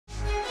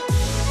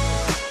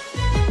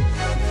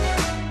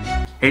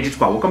Hey G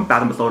Squad, welcome back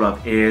to an episode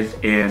of Is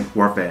It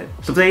Worth It?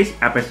 So today's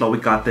episode we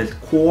got this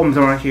cool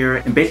monitor right here,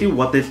 and basically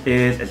what this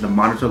is a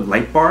monitor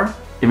light bar.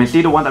 You can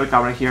see the one that we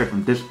got right here is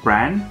from this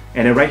brand,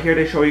 and then right here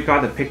they show you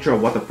guys a picture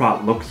of what the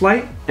product looks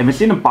like. And you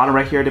see in the bottom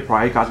right here they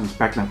provide guys some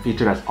specs and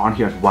features that's on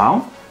here as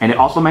well. And they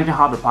also mention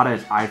how the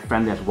product is eye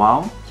friendly as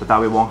well, so that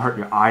way it won't hurt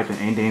your eyes and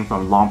anything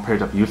from long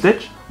periods of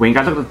usage. When you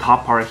guys look at the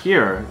top part right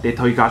here, they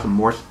tell you guys some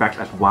more specs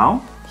as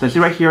well. So you see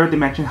right here, they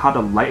mention how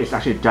the light is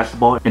actually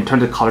adjustable in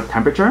terms of color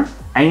temperature,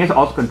 and you can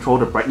also control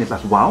the brightness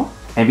as well.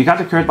 And if you guys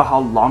are curious about how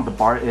long the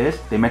bar is,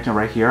 they mention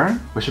right here,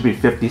 which should be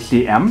 50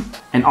 cm.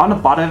 And on the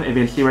bottom, if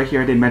you can see right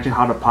here, they mention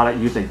how the product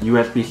uses a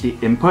USB-C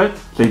input,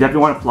 so you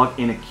definitely want to plug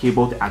in a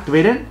cable to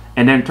activate it.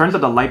 And then in terms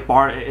of the light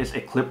bar, it is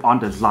a clip-on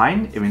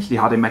design. You can see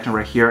how they mention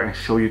right here and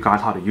show you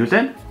guys how to use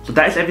it. So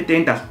that is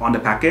everything that's on the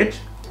package.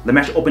 Let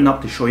me actually open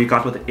up to show you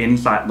guys what the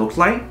inside looks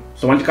like.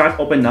 So once you guys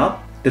open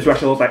up, this is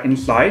what it looks like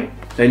inside.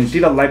 So you can see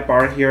the light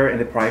bar here, and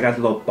they provide guys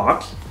a little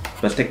box.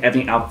 Let's take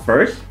everything out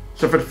first.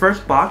 So for the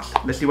first box,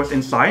 let's see what's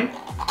inside.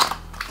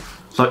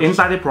 So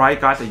inside they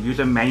provide guys a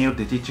user manual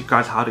to teach you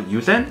guys how to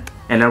use it.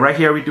 And then right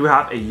here we do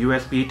have a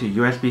USB to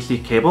USB-C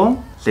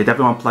cable. So you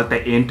definitely want to plug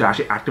that in to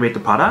actually activate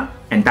the product.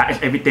 And that is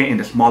everything in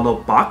the small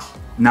little box.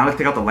 Now let's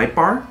take out the light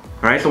bar.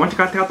 Alright, so once you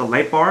guys take out the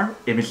light bar,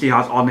 you can see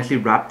how it's all nicely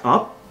wrapped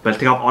up. Let's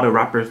take off all the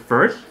wrappers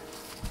first.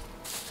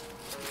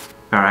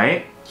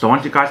 Alright, so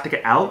once you guys take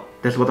it out,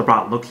 this is what the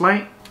product looks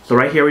like. So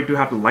right here we do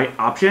have the light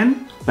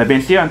option. But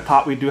then here on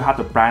top we do have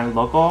the brand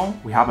logo,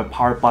 we have a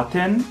power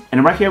button,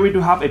 and right here we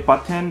do have a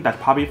button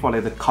that's probably for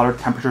like the color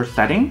temperature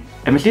setting.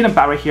 And we see in the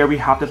back right here we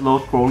have this little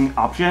scrolling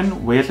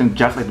option where you can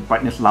adjust like the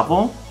brightness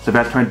level. So if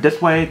I turn it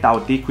this way, that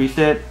will decrease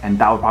it, and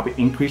that will probably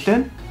increase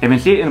it. And we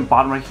see in the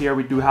bottom right here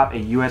we do have a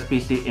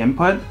USB-C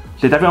input.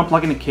 So you definitely want to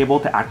plug in the cable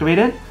to activate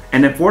it.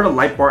 And then for the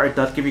light bar, it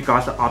does give you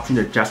guys the option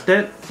to adjust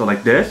it. So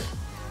like this.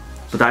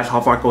 So that's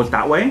how far it goes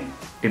that way.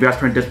 If you guys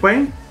turn it this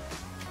way,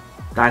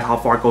 that's how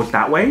far it goes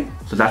that way.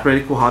 So that's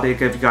really cool how they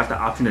give you guys the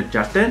option to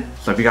adjust it.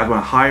 So if you guys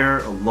want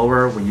higher or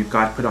lower when you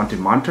guys put it onto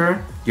the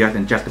monitor, you guys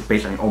can adjust it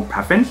based on your own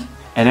preference.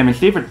 And then we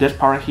see for this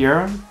part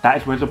here, that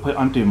is where to put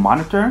onto the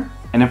monitor.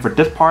 And then for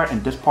this part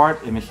and this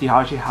part, you can see how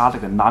it actually has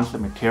like a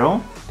non-slip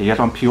material. So you guys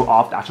want to peel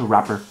off the actual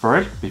wrapper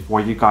first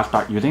before you guys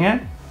start using it.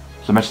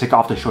 So let's take it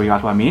off to show you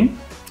guys what I mean.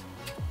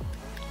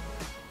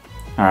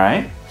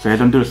 Alright, so you're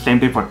going to do the same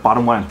thing for the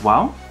bottom one as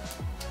well.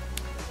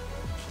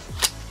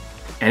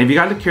 And if you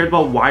guys are curious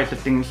about why is this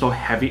thing so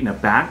heavy in the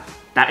back,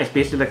 that is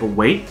basically like a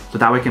weight, so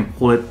that way you can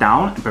pull it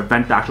down and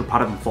prevent the actual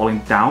product from falling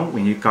down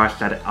when you guys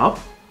set it up.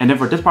 And then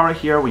for this part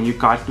right here, when you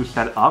guys do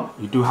set it up,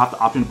 you do have the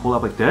option to pull it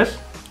up like this.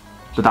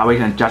 So that way you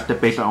can adjust it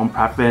based on your own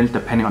preference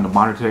depending on the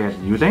monitor you're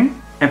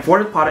using. And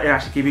for this product, it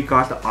actually gives you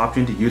guys the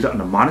option to use it on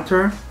the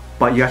monitor,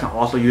 but you guys can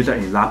also use it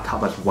on your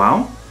laptop as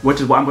well, which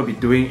is what I'm going to be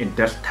doing in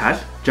this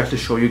test, just to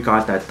show you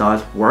guys that it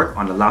does work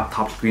on the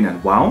laptop screen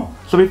as well.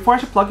 So before I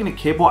should plug in the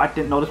cable, I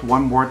did notice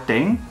one more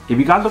thing. If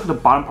you guys look at the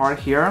bottom part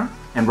here,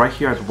 and right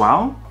here as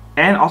well,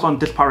 and also on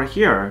this part right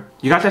here,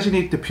 you guys actually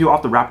need to peel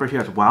off the wrapper here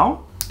as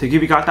well, to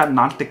give you guys that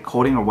non-stick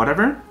coating or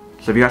whatever.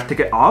 So if you guys take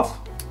it off,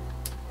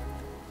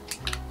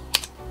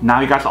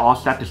 now you guys are all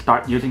set to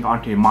start using it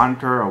onto your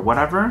monitor or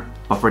whatever.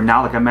 But for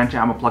now, like I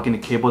mentioned, I'm going to plug in the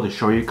cable to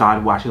show you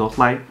guys what it actually looks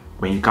like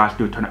when you guys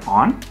do turn it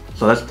on.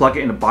 So let's plug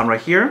it in the bottom right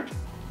here.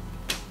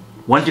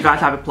 Once you guys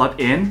have it plugged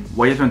in,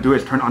 what you're going to do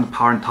is turn on the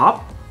power on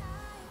top,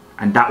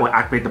 and that will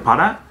activate the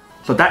product.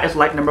 So that is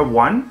light number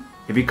 1.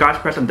 If you guys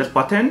press on this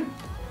button,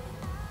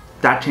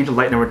 that changes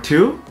light number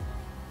 2.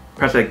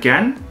 Press it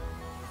again.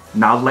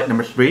 Now light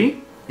number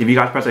 3. If you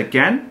guys press it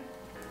again,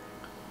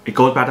 it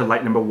goes back to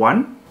light number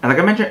 1. And like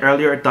I mentioned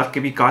earlier, it does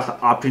give you guys the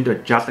option to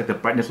adjust like the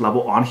brightness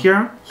level on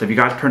here. So if you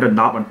guys turn the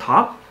knob on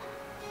top,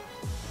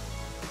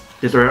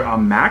 this is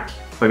on max.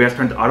 But if you guys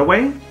turn it the other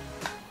way,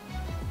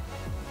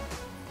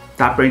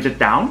 that brings it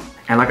down.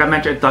 And like I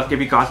mentioned, it does give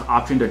you guys the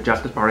option to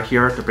adjust this part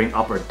here to bring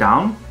up or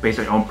down based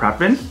on your own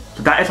preference.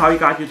 So that is how you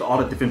guys use all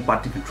the different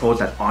button controls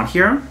that's on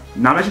here.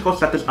 Now let's just go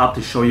set this up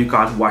to show you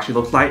guys what it actually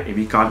looks like if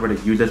you guys were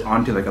to use this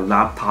onto like a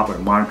laptop or a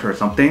monitor or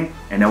something.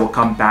 And then we'll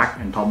come back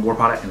and talk more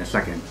about it in a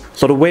second.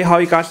 So the way how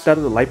you guys set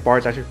up the light bar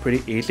is actually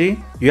pretty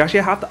easy. You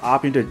actually have the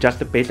option to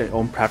adjust it based on your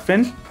own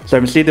preference. So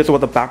you can see this is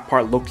what the back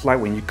part looks like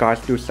when you guys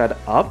do set it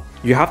up.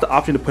 You have the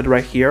option to put it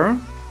right here,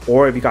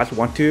 or if you guys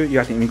want to, you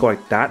guys can even go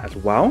like that as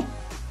well.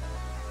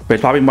 But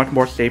it's probably much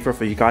more safer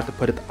for you guys to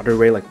put it the other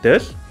way like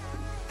this.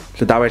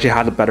 So that way it actually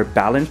has a better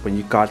balance when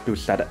you guys do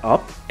set it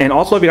up. And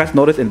also if you guys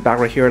notice in the back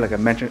right here, like I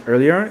mentioned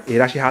earlier,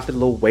 it actually has a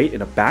little weight in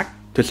the back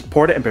to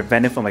support it and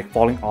prevent it from like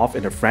falling off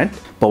in the front.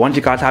 But once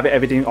you guys have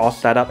everything all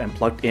set up and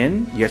plugged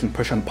in, you guys can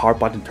push on the power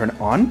button and turn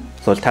it on.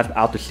 So let's test it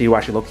out to see what it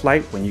actually looks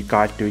like when you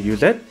guys do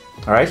use it.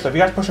 Alright, so if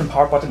you guys push on the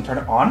power button and turn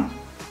it on,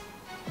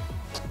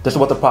 this is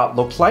what the product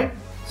looks like.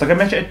 So like I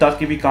mentioned, it does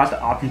give you guys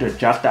the option to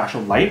adjust the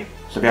actual light.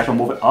 So if you guys want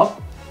to move it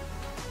up,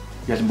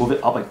 you guys can move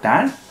it up like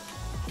that,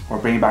 or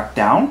bring it back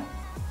down.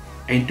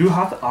 And you do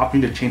have the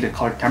option to change the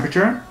color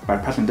temperature by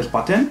pressing this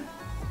button.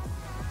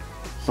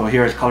 So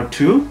here is color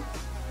 2,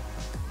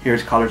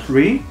 here's color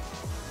 3,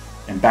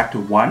 and back to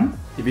 1.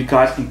 If you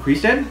guys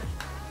increase it,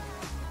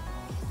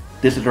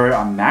 this is already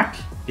on max.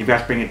 If you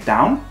guys bring it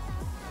down,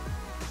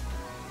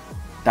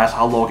 that's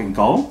how low it can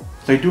go.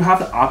 So you do have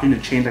the option to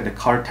change like the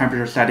color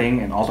temperature setting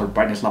and also the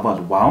brightness level as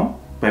well.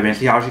 But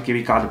eventually I'll actually give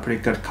you guys a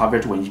pretty good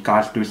coverage when you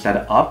guys do set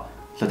it up.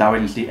 So that way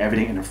you can see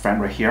everything in the front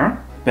right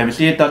here. But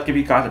eventually it does give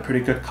you guys a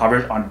pretty good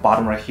coverage on the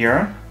bottom right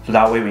here. So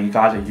that way when you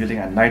guys are using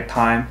at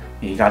nighttime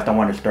and you guys don't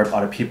want to disturb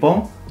other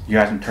people, you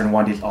guys can turn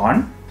one of these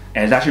on.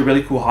 And it's actually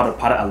really cool how the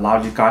product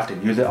allows you guys to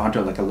use it onto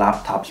like a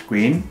laptop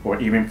screen or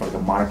even for like a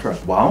monitor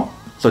as well.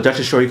 So just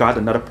to show you guys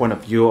another point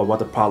of view of what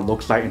the product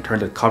looks like in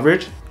terms of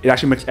coverage, it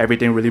actually makes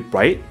everything really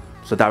bright.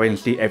 So that way you can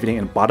see everything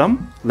in the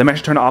bottom. Let me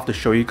actually turn it off to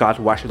show you guys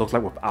what it actually looks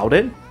like without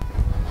it.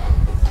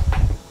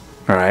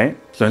 Alright,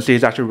 so you can see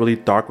it's actually really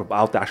dark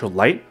without the actual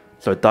light.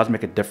 So it does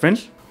make a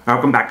difference.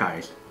 Welcome back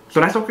guys. So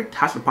let's quick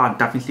test the product.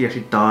 Definitely see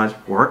actually does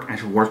work and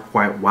actually works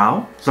quite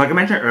well. So like I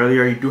mentioned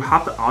earlier, you do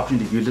have the option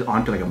to use it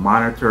onto like a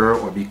monitor,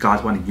 or if you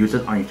guys want to use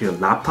it on your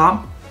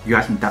laptop, you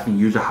guys can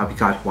definitely use it how you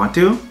guys want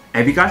to.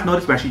 And if you guys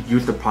notice when you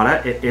use the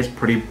product, it is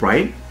pretty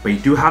bright, but you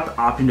do have the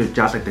option to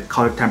adjust like the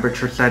color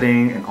temperature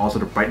setting and also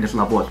the brightness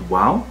level as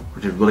well,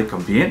 which is really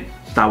convenient.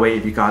 So that way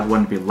if you guys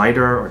want to be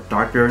lighter or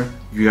darker,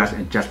 you guys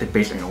can adjust it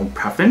based on your own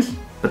preference.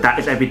 But that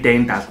is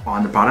everything that's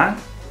on the product.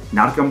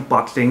 Now to go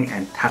unboxing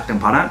and testing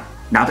the product.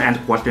 Now to answer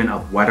the question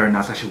of whether or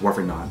not it's actually worth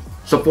it or not.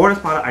 So for this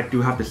product, I do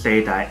have to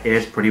say that it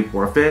is pretty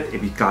worth it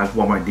if you guys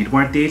want or need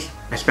one of these.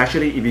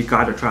 Especially if you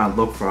guys are trying to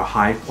look for a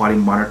high quality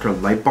monitor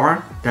light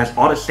bar that has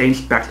all the same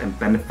specs and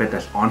benefit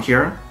that's on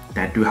here.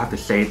 Then I do have to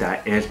say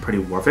that it is pretty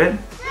worth it.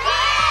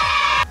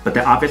 But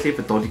then obviously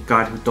for those of you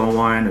guys who don't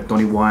want or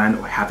don't need one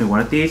or having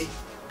one of these,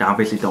 then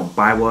obviously don't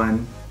buy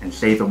one and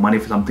save your money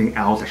for something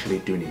else that you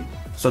do need.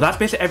 So that's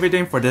basically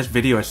everything for this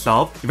video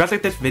itself. If you guys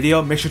like this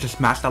video, make sure to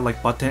smash that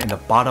like button in the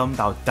bottom.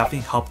 That will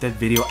definitely help this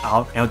video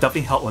out, and it will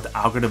definitely help with the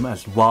algorithm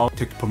as well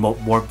to promote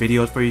more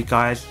videos for you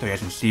guys, so you guys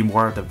can see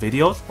more of the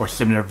videos or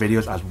similar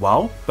videos as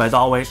well. But as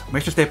always,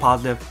 make sure to stay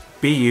positive,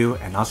 be you,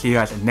 and I'll see you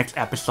guys in the next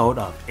episode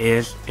of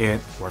Is It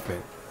Worth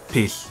It?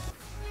 Peace.